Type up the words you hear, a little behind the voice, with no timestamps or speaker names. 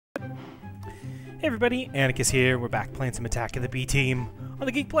Hey everybody, Antikas here. We're back playing some Attack of the B Team on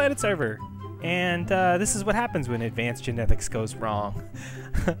the Geek Planet server. And this is what happens when advanced genetics goes wrong.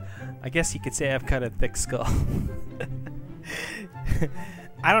 I guess you could say I've got a thick skull.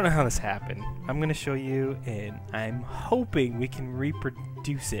 I don't know how this happened. I'm going to show you, and I'm hoping we can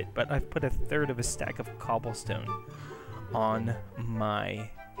reproduce it, but I've put a third of a stack of cobblestone on my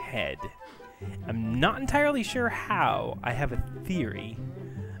head. I'm not entirely sure how. I have a theory.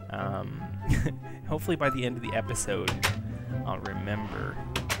 Hopefully by the end of the episode, I'll remember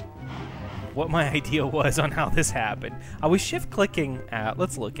what my idea was on how this happened. I was shift-clicking at,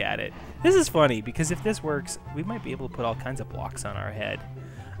 let's look at it. This is funny, because if this works, we might be able to put all kinds of blocks on our head.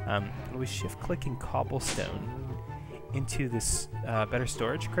 I was shift-clicking cobblestone into this better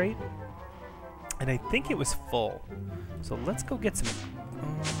storage crate, and I think it was full. So let's go get some,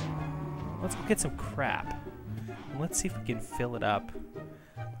 crap. And let's see if we can fill it up.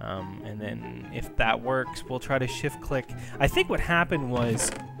 And then if that works, we'll try to shift-click. I think what happened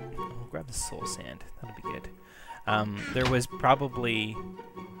was, I'll grab the soul sand. That'll be good. There was probably,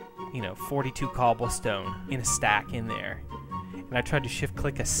 42 cobblestone in a stack in there. And I tried to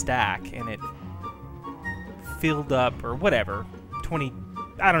shift-click a stack, and it filled up, or whatever, 20,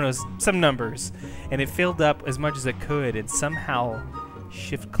 I don't know, some numbers. And it filled up as much as it could, and somehow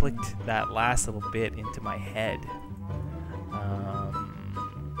shift-clicked that last little bit into my head.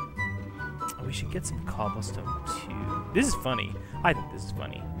 We should get some cobblestone too. This is funny. I think this is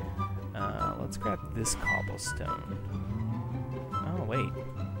funny. Let's grab this cobblestone. Oh wait.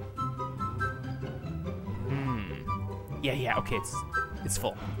 Yeah. Okay, it's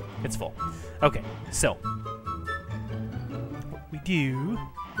full. It's full. Okay, so what we do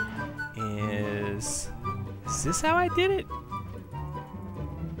is this how I did it?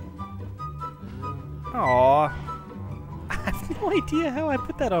 Aw. I have no idea how I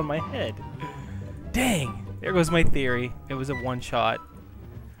put that on my head. Dang! There goes my theory. It was a one-shot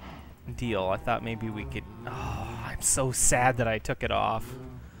deal. I thought maybe we could... Oh, I'm so sad that I took it off.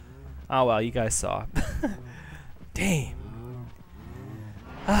 Oh well, you guys saw. Dang.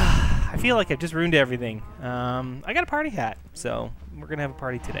 I feel like I've just ruined everything. I got a party hat, so we're going to have a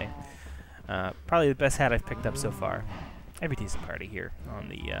party today. Probably the best hat I've picked up so far. Every day's a party here on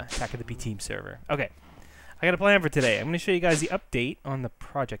the Attack of the B Team server. Okay. I got a plan for today. I'm going to show you guys the update on the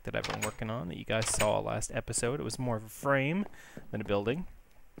project that I've been working on that you guys saw last episode. It was more of a frame than a building.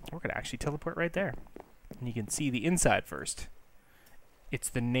 We're going to actually teleport right there. And you can see the inside first. It's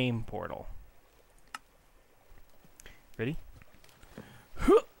the name portal. Ready?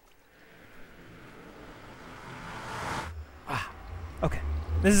 Okay.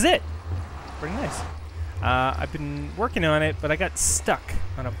 This is it. Pretty nice. I've been working on it, but I got stuck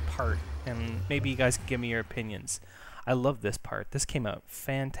on a part. And maybe you guys can give me your opinions. I love this part. This came out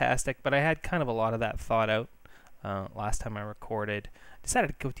fantastic, but I had kind of a lot of that thought out last time I recorded. Decided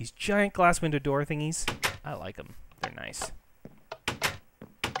to go with these giant glass window door thingies. I like them. They're nice.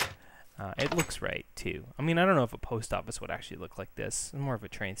 It looks right, too. I mean, I don't know if a post office would actually look like this. It's more of a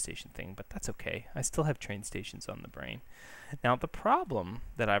train station thing, but that's okay. I still have train stations on the brain. Now, the problem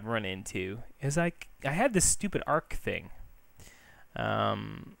that I've run into is I had this stupid arc thing.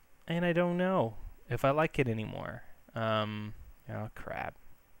 And I don't know if I like it anymore. Oh, crap.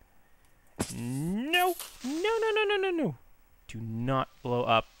 No! No. Do not blow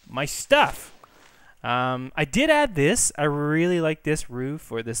up my stuff! I did add this. I really like this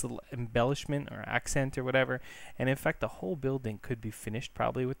roof, or this little embellishment, or accent, or whatever. And in fact, the whole building could be finished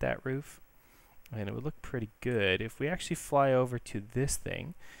probably with that roof. And it would look pretty good if we actually fly over to this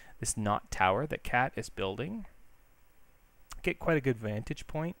thing, this knot tower that Kat is building. Get quite a good vantage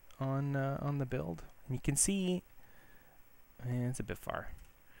point on the build, and you can see, it's a bit far.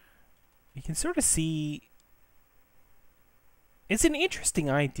 You can sort of see. It's an interesting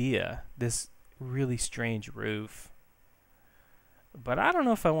idea, this really strange roof, but I don't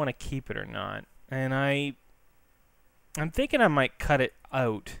know if I want to keep it or not. And I'm thinking I might cut it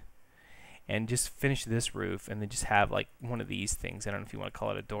out and just finish this roof, and then just have like one of these things. I don't know if you want to call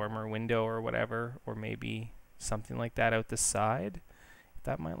it a dormer window or whatever, or maybe something like that out the side.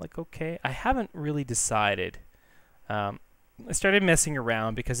 That might look okay. I haven't really decided. I started messing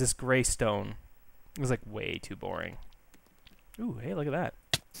around because this gray stone was like way too boring. Ooh, hey, look at that.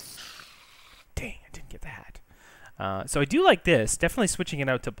 Dang, I didn't get the hat. So I do like this. Definitely switching it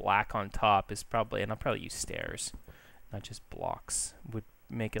out to black on top is probably, and I'll probably use stairs, not just blocks, would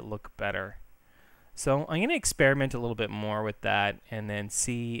make it look better. So I'm going to experiment a little bit more with that and then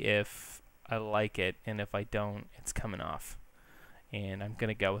see if I like it, and if I don't, it's coming off. And I'm going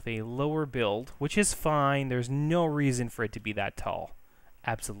to go with a lower build, which is fine. There's no reason for it to be that tall.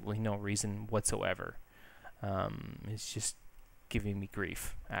 absolutely no reason whatsoever. It's just giving me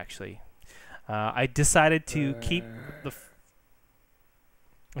grief, actually. I decided to keep the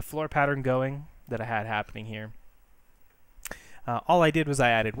floor pattern going that I had happening here. All I did was I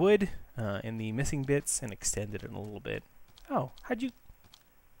added wood in the missing bits and extended it a little bit. Oh, how'd you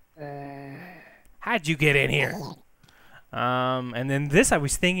get in here? And then this, I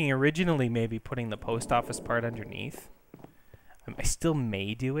was thinking originally maybe putting the post office part underneath. I still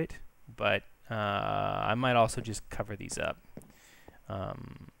may do it, but I might also just cover these up.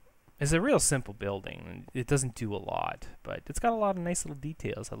 It's a real simple building. It doesn't do a lot, but it's got a lot of nice little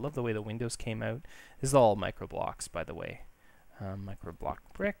details. I love the way the windows came out. This is all micro blocks, by the way. Micro block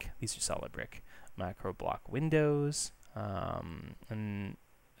brick. These are solid brick. Micro block windows. And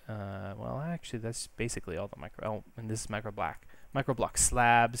well, actually, that's basically all the micro. Oh, and this is micro block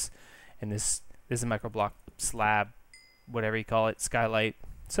slabs, and this is a micro block slab, whatever you call it, skylight.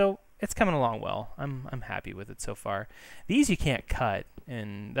 So it's coming along well. I'm happy with it so far. These you can't cut,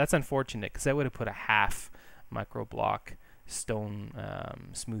 and that's unfortunate because I would have put a half micro block stone,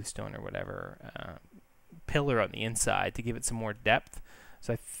 smooth stone or whatever, pillar on the inside to give it some more depth.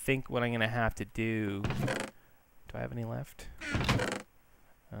 So I think what I'm gonna have to do. Do I have any left?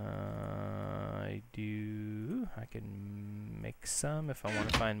 I do. I can make some if I want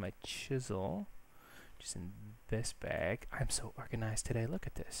to find my chisel. Just in this bag. I'm so organized today. Look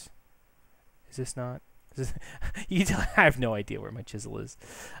at this. Is this not? Is this I have no idea where my chisel is.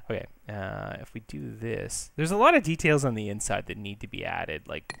 Okay. If we do this, there's a lot of details on the inside that need to be added.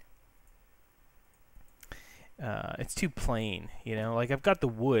 Like, it's too plain, you know. Like I've got the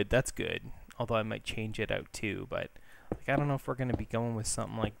wood. That's good. Although I might change it out too, but like, I don't know if we're going to be going with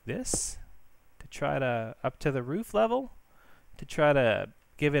something like this to try to up to the roof level to try to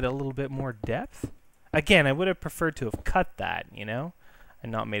give it a little bit more depth. Again, I would have preferred to have cut that, you know,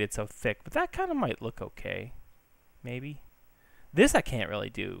 and not made it so thick, but that kind of might look okay. Maybe. This I can't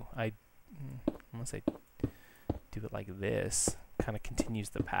really do. Unless I do it like this, kind of continues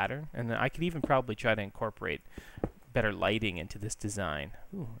the pattern. And then I could even probably try to incorporate better lighting into this design.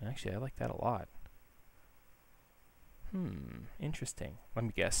 Ooh, actually, I like that a lot. Interesting. Let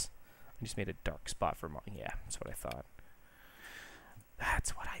me guess. I just made a dark spot for mine. Yeah, that's what I thought.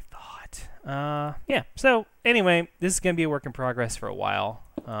 That's what I thought. Yeah, so anyway, this is going to be a work in progress for a while.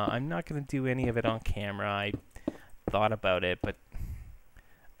 I'm not going to do any of it on camera. I thought about it, but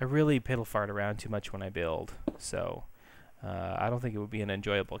I really piddle fart around too much when I build. So I don't think it would be an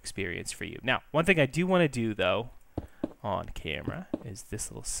enjoyable experience for you. Now, one thing I do want to do, though, on camera is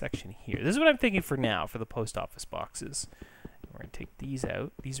this little section here. This is what I'm thinking for now for the post office boxes. We're going to take these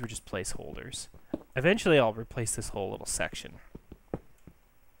out. These were just placeholders. Eventually, I'll replace this whole little section.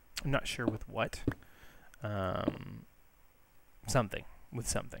 I'm not sure with what. Something. With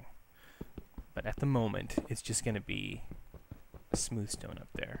something. But at the moment, it's just going to be a smooth stone up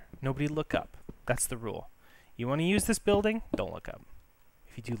there. Nobody look up. That's the rule. You want to use this building? Don't look up.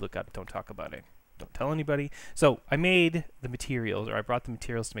 If you do look up, don't talk about it. Don't tell anybody. So I made the materials, or I brought the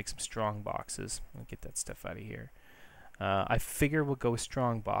materials to make some strong boxes. I'll get that stuff out of here. I figure we'll go with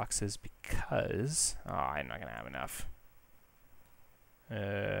strong boxes because I'm not gonna have enough.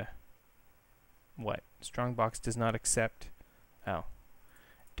 What? Strong box does not accept. Oh,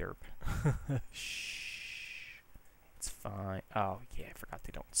 derp. Shh. It's fine. Oh yeah, I forgot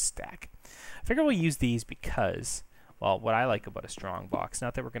they don't stack. I figure we'll use these because, well, what I like about a strong box,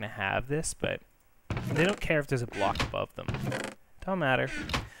 not that we're gonna have this, but they don't care if there's a block above them. Don't matter.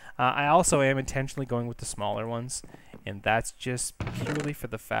 I also am intentionally going with the smaller ones, and that's just purely for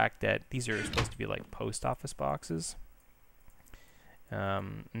the fact that these are supposed to be like post office boxes.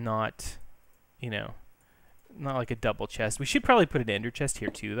 Not, you know, not like a double chest. We should probably put an ender chest here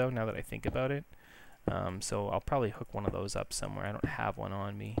too, though, now that I think about it. So I'll probably hook one of those up somewhere. I don't have one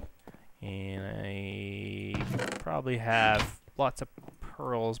on me. And I probably have lots of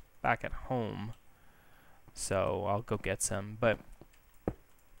pearls back at home. So I'll go get some. But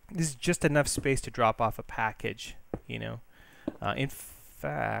this is just enough space to drop off a package, you know. In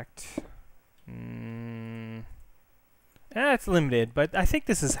fact, it's limited, but I think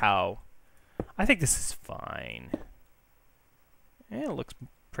this is how. I think this is fine. Yeah, it looks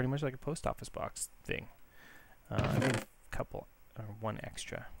pretty much like a post office box thing. I made a couple, or one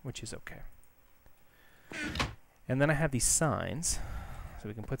extra, which is okay. And then I have these signs, so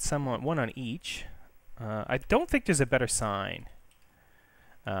we can put some on, one on each. I don't think there's a better sign,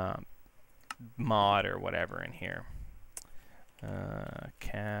 mod or whatever in here.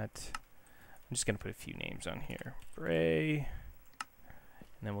 Cat. I'm just gonna put a few names on here. Bray.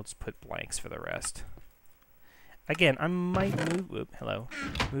 And then we'll just put blanks for the rest. Again, I might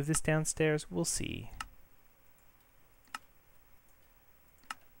move this downstairs. We'll see.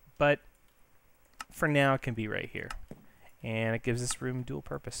 But for now, it can be right here. And it gives this room dual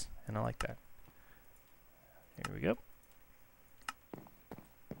purpose, and I like that. Here we go.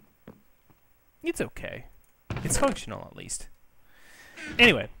 It's okay. It's functional, at least.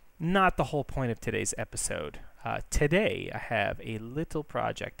 Anyway, not the whole point of today's episode. Today, I have a little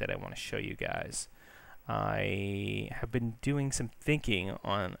project that I want to show you guys. I have been doing some thinking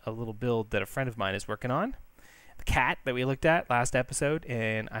on a little build that a friend of mine is working on, the cat that we looked at last episode,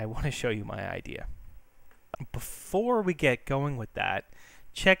 and I want to show you my idea. Before we get going with that,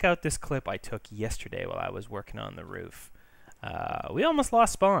 check out this clip I took yesterday while I was working on the roof. We almost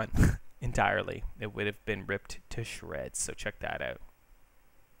lost spawn entirely. It would have been ripped to shreds, so check that out.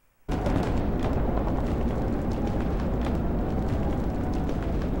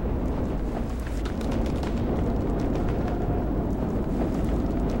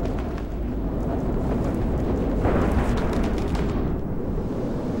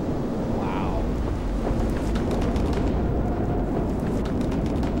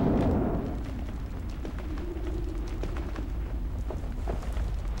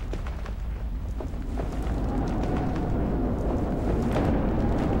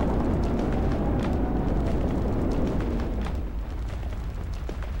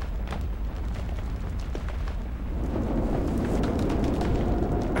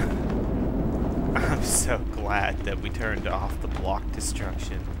 So glad that we turned off the block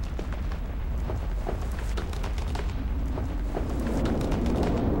destruction.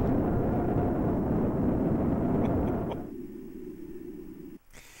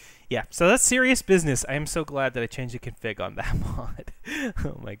 Yeah, so that's serious business. I am so glad that I changed the config on that mod.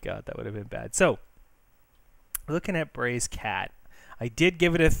 Oh my god, that would have been bad. So, looking at Bray's cat, I did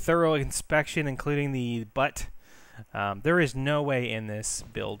give it a thorough inspection, including the butt. There is no way in this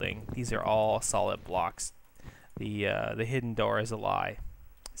building. These are all solid blocks. The hidden door is a lie.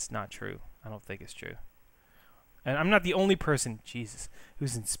 It's not true. I don't think it's true. And I'm not the only person, Jesus,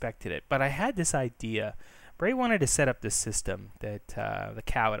 who's inspected it. But I had this idea. Bray wanted to set up this system that the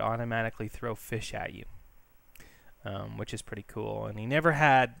cat would automatically throw fish at you, which is pretty cool. And he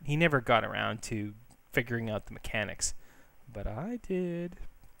never got around to figuring out the mechanics, but I did.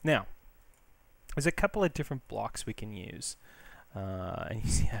 Now, there's a couple of different blocks we can use. And you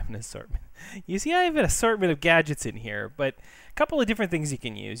see I have an assortment. You see I have an assortment of gadgets in here, but a couple of different things you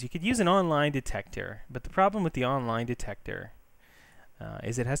can use. You could use an online detector, but the problem with the online detector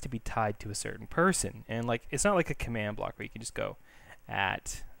is it has to be tied to a certain person. And like it's not like a command block where you can just go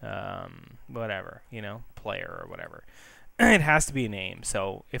at whatever, you know, player or whatever. It has to be a name.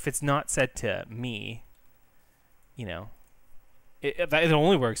 So if it's not set to me, you know, it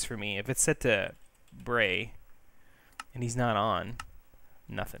only works for me. If it's set to Bray and he's not on,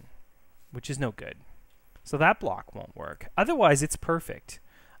 nothing, which is no good. So that block won't work. Otherwise, it's perfect,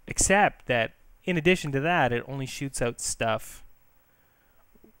 except that in addition to that, it only shoots out stuff.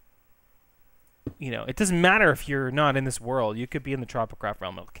 You know, it doesn't matter if you're not in this world. You could be in the Tropocraft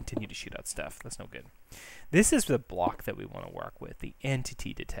realm. It'll continue to shoot out stuff. That's no good. This is the block that we want to work with, the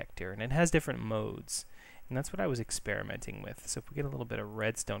entity detector, and it has different modes. And that's what I was experimenting with. So if we get a little bit of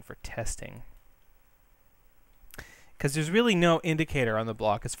redstone for testing. Because there's really no indicator on the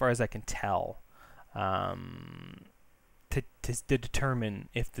block as far as I can tell to determine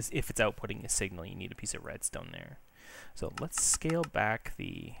if it's outputting a signal. You need a piece of redstone there. So let's scale back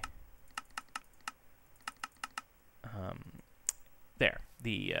the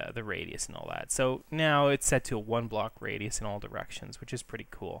the radius and all that. So now it's set to a 1 block radius in all directions, which is pretty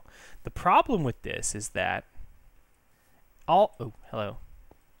cool. The problem with this is that oh hello,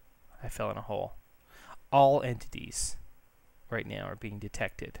 I fell in a hole. All entities right now are being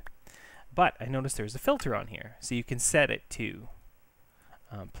detected, but I noticed there's a filter on here, so you can set it to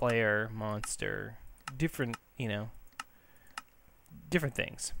player, monster, different, you know, different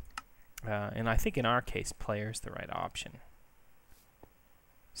things. And I think in our case, player is the right option.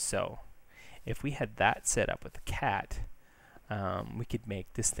 So if we had that set up with the cat, we could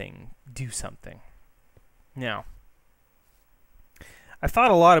make this thing do something. Now, I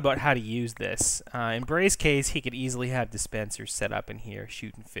thought a lot about how to use this. In Bray's case, he could easily have dispensers set up in here,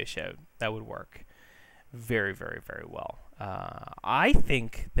 shooting fish out. That would work very, very, very well. I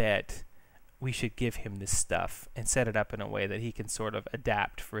think that we should give him this stuff and set it up in a way that he can sort of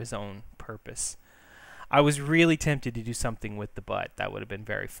adapt for his own purpose. I was really tempted to do something with the butt. That would have been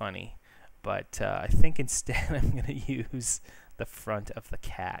very funny. But I think instead I'm going to use the front of the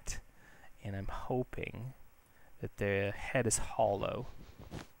cat. And I'm hoping that the head is hollow.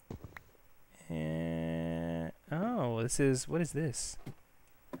 And Oh, this is, what is this?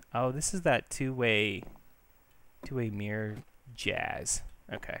 Oh, this is that two-way mirror jazz.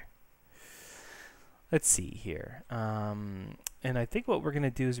 Okay. Let's see here. And I think what we're going to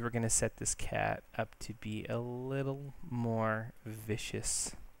do is we're going to set this cat up to be a little more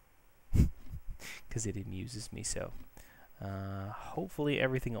vicious because it amuses me so. Hopefully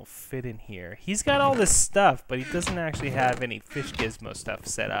everything will fit in here. He's got all this stuff, but he doesn't actually have any fish gizmo stuff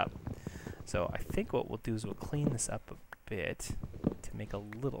set up. So I think what we'll do is we'll clean this up a bit to make a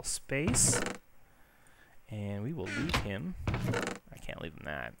little space. And we will leave him. I can't leave him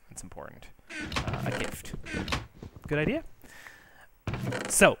that. That's important. A gift. Good idea.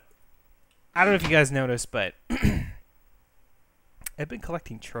 So, I don't know if you guys noticed, but I've been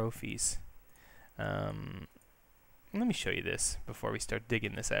collecting trophies. Let me show you this before we start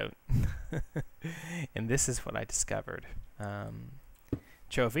digging this out. And this is what I discovered.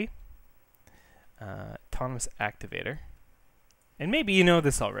 Trophy. Autonomous activator. And maybe you know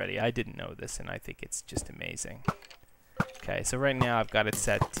this already. I didn't know this, and I think it's just amazing. Okay, so right now I've got it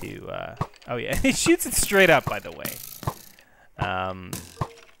set to... oh yeah, it shoots it straight up, by the way.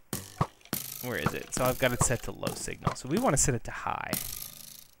 Where is it? So I've got it set to low signal. So we want to set it to high.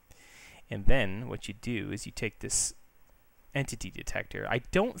 And then what you do is you take this entity detector. I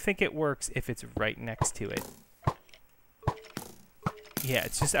don't think it works if it's right next to it. Yeah,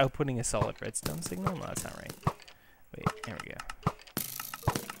 it's just outputting a solid redstone signal. No, that's not right. Wait, there we go.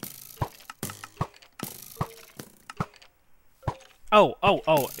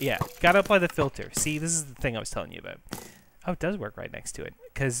 Oh, yeah. Gotta apply the filter. See, this is the thing I was telling you about. Oh, it does work right next to it.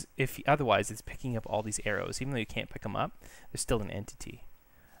 Because if otherwise, it's picking up all these arrows. Even though you can't pick them up, there's still an entity.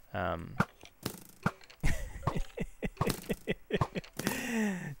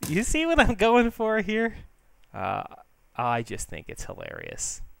 You see what I'm going for here? I just think it's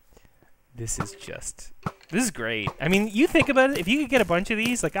hilarious. This is great. I mean, you think about it. If you could get a bunch of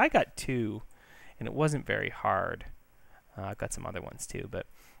these, like I got 2, and it wasn't very hard. I've got some other ones too, but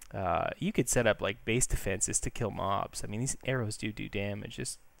you could set up like base defenses to kill mobs. I mean, these arrows do damage.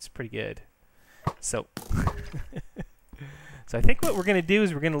 It's pretty good. So, so I think what we're gonna do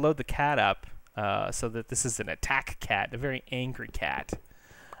is we're gonna load the cat up so that this is an attack cat, a very angry cat.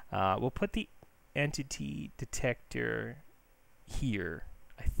 We'll put the entity detector here,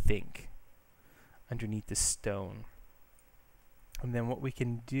 I think, underneath the stone. And then what we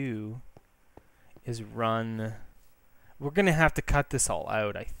can do is run... We're going to have to cut this all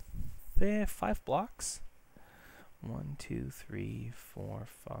out. 5 blocks? 1, 2, 3, 4,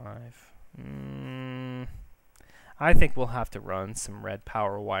 5. I think we'll have to run some red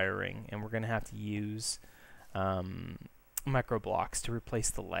power wiring, and we're going to have to use micro blocks to replace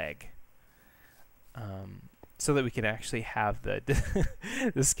the leg. So that we can actually have the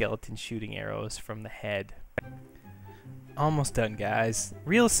the skeleton shooting arrows from the head. Almost done, guys.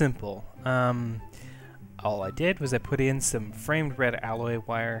 Real simple. All I did was I put in some framed red alloy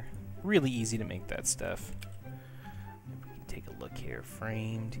wire. Really easy to make that stuff. We can take a look here.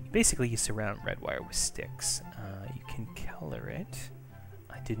 Framed. Basically, you surround red wire with sticks. You can color it.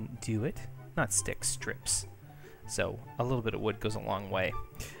 I didn't do it. Not sticks, strips. So a little bit of wood goes a long way.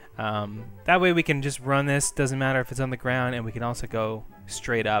 That way we can just run this, doesn't matter if it's on the ground, and we can also go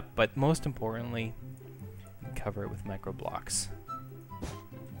straight up, but most importantly, cover it with micro blocks.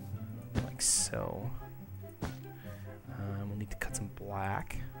 Like so. We'll need to cut some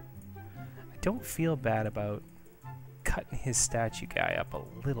black. I don't feel bad about cutting his statue guy up a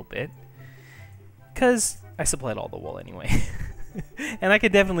little bit, because I supplied all the wool anyway. And I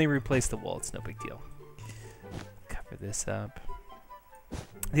could definitely replace the wool, it's no big deal. Cover this up.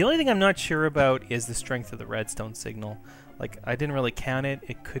 The only thing I'm not sure about is the strength of the redstone signal. Like, I didn't really count it.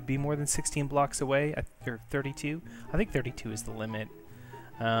 It could be more than 16 blocks away, or 32. I think 32 is the limit.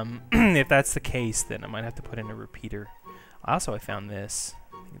 If that's the case, then I might have to put in a repeater. Also, I found this.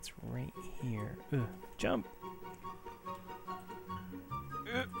 I think it's right here. Ugh, jump.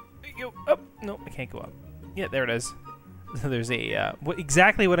 Go up. No, I can't go up. Yeah, there it is. So there's a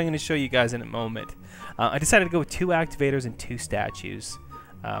exactly what I'm going to show you guys in a moment. I decided to go with 2 activators and 2 statues.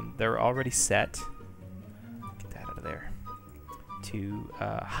 They're already set. Get that out of there. To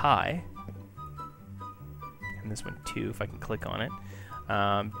high. And this one too, if I can click on it.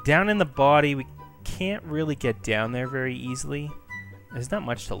 Down in the body, we can't really get down there very easily. There's not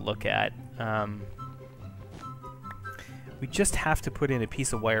much to look at. We just have to put in a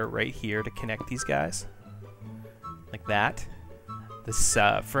piece of wire right here to connect these guys. Like that. This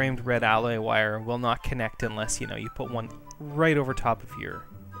framed red alloy wire will not connect unless, you know, you put one right over top of your...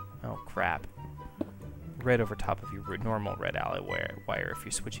 Oh, crap. Right over top of your normal red alloy wire if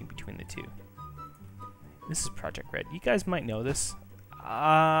you're switching between the two. This is Project Red. You guys might know this.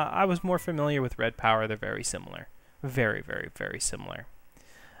 I was more familiar with Red Power. They're very similar. Very, very, very similar.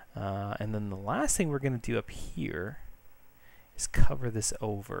 And then the last thing we're going to do up here is cover this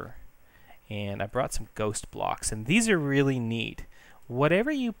over. And I brought some ghost blocks. And these are really neat.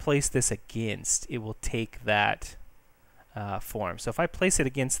 Whatever you place this against, it will take that form. So if I place it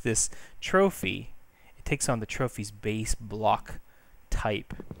against this trophy, it takes on the trophy's base block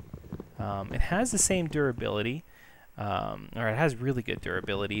type. It has the same durability, or it has really good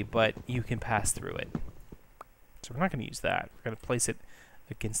durability, but you can pass through it. So we're not going to use that. We're going to place it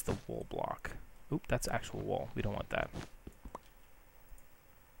against the wool block. Oop, that's actual wool. We don't want that.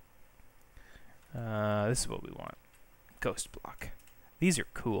 This is what we want. Ghost block. These are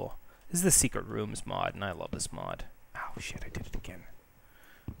cool. This is the Secret Rooms mod, and I love this mod. Oh shit, I did it again.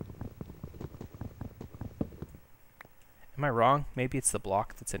 Am I wrong? Maybe it's the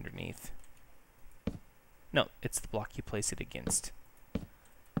block that's underneath. No, it's the block you place it against.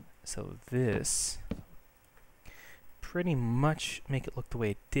 So this pretty much make it look the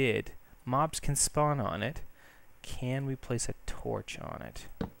way it did. Mobs can spawn on it. Can we place a torch on it?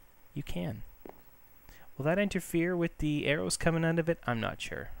 You can. Will that interfere with the arrows coming out of it? I'm not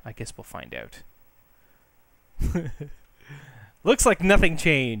sure. I guess we'll find out. Looks like nothing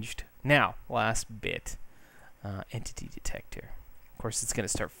changed. Now, last bit. Entity detector. Of course, it's going to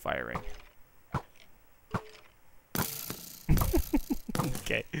start firing.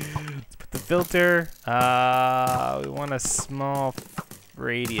 Okay. Let's put the filter. We want a small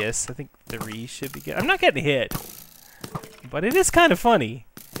radius. I think 3 should be good. I'm not getting hit. But it is kind of funny.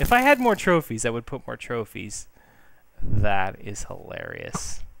 If I had more trophies, I would put more trophies. That is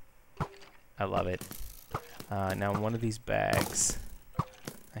hilarious. I love it. Now, in one of these bags,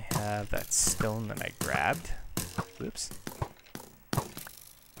 I have that stone that I grabbed. Whoops.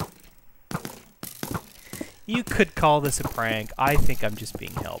 You could call this a prank. I think I'm just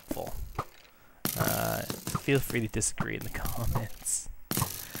being helpful. Feel free to disagree in the comments.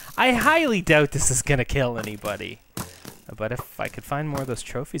 I highly doubt this is going to kill anybody. But if I could find more of those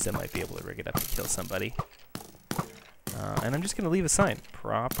trophies, I might be able to rig it up to kill somebody. And I'm just going to leave a sign.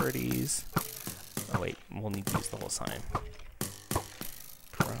 Properties. Oh, wait. We'll need to use the whole sign.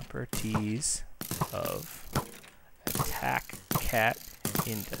 Properties of Attack Cat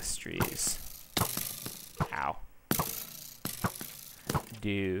Industries. Ow.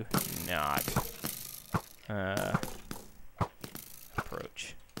 Do not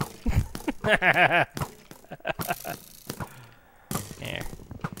approach. There.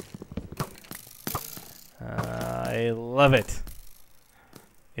 I love it.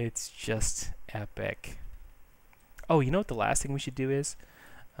 It's just epic. Oh, you know what the last thing we should do is?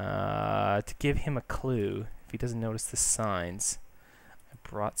 To give him a clue, if he doesn't notice the signs, I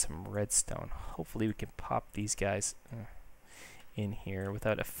brought some redstone. Hopefully we can pop these guys in here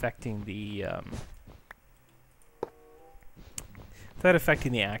without affecting the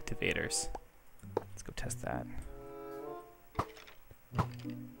activators. Let's go test that.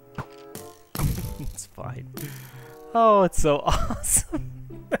 It's fine. Oh, it's so awesome.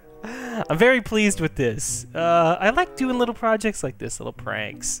 I'm very pleased with this. I like doing little projects like this, little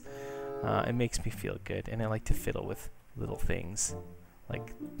pranks. It makes me feel good, and I like to fiddle with little things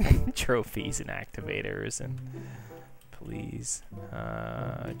like trophies and activators. And please,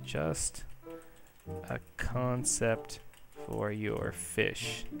 just a concept for your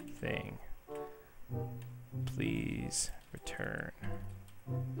fish thing. Please return.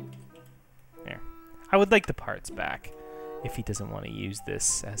 There. I would like the parts back if he doesn't want to use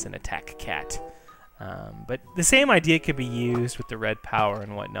this as an attack cat. But the same idea could be used with the red power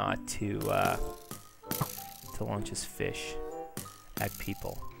and whatnot to launch his fish at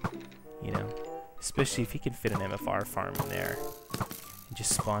people. You know, especially if he can fit an MFR farm in there and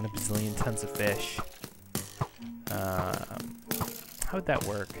just spawn a bazillion tons of fish. How would that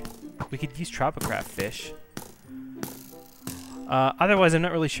work? We could use Tropicraft fish. Otherwise, I'm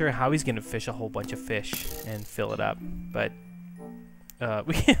not really sure how he's going to fish a whole bunch of fish and fill it up. But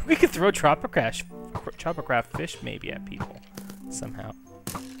we could throw Tropicraft fish maybe at people somehow.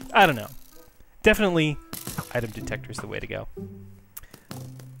 I don't know. Definitely, item detector is the way to go.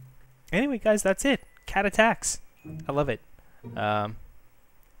 Anyway, guys, that's it. Cat attacks. I love it.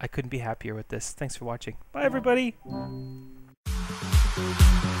 I couldn't be happier with this. Thanks for watching. Bye, everybody.